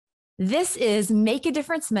This is Make a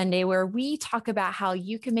Difference Monday, where we talk about how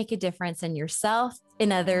you can make a difference in yourself,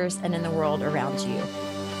 in others, and in the world around you.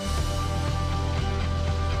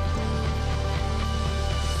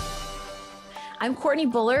 I'm Courtney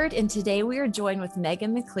Bullard, and today we are joined with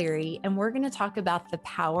Megan McCleary, and we're going to talk about the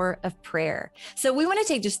power of prayer. So we want to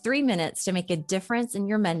take just 3 minutes to make a difference in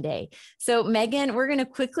your Monday. So Megan, we're going to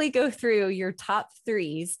quickly go through your top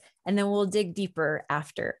threes, and then we'll dig deeper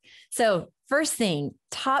after. So first thing,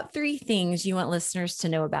 top 3 things you want listeners to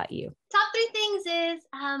know about you. Top 3 things is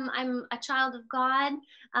I'm a child of God.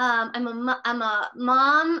 I'm a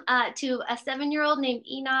mom to a 7-year-old named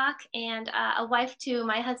Enoch, and a wife to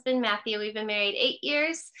my husband, Matthew. We've been married 8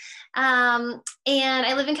 years, and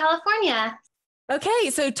I live in California.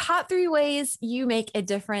 Okay, so top 3 ways you make a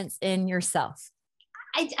difference in yourself.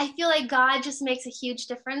 I feel like God just makes a huge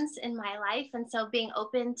difference in my life. And so being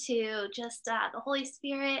open to just the Holy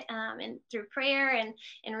Spirit and through prayer and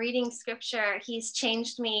reading scripture, he's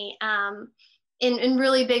changed me in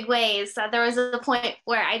really big ways. There was a point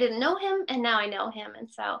where I didn't know him, and now I know him. And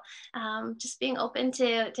so just being open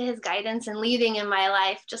to his guidance and leading in my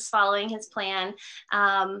life, just following his plan,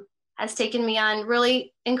 has taken me on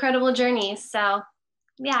really incredible journeys. So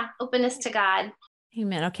yeah, openness to God.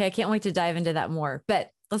 Amen. Okay, I can't wait to dive into that more,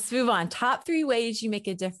 but let's move on. Top 3 ways you make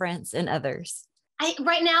a difference in others.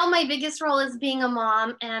 Right now, my biggest role is being a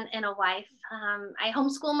mom and a wife. I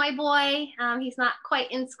homeschool my boy. He's not quite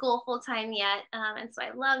in school full time yet. And so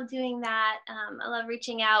I love doing that. I love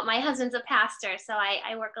reaching out. My husband's a pastor, so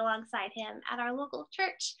I work alongside him at our local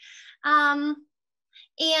church.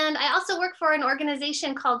 And I also work for an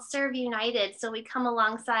organization called Serve United. So we come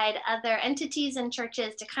alongside other entities and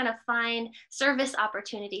churches to kind of find service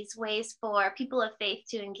opportunities, ways for people of faith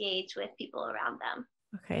to engage with people around them.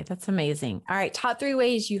 Okay, that's amazing. All right, top 3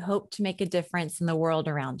 ways you hope to make a difference in the world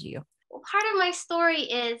around you. Well, part of my story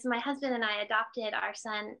is my husband and I adopted our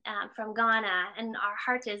son from Ghana, and our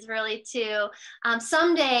heart is really to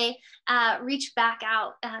someday reach back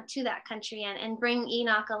out to that country and bring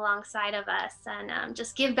Enoch alongside of us and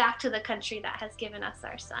just give back to the country that has given us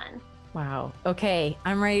our son. Wow. Okay,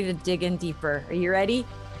 I'm ready to dig in deeper. Are you ready?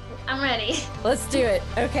 I'm ready. Let's do it.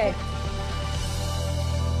 Okay.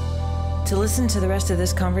 To listen to the rest of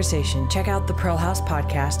this conversation, check out the Pearl House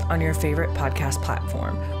podcast on your favorite podcast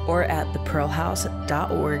platform or at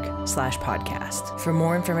thepearlhouse.org/podcast. For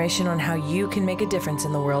more information on how you can make a difference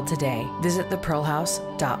in the world today, visit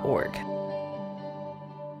thepearlhouse.org.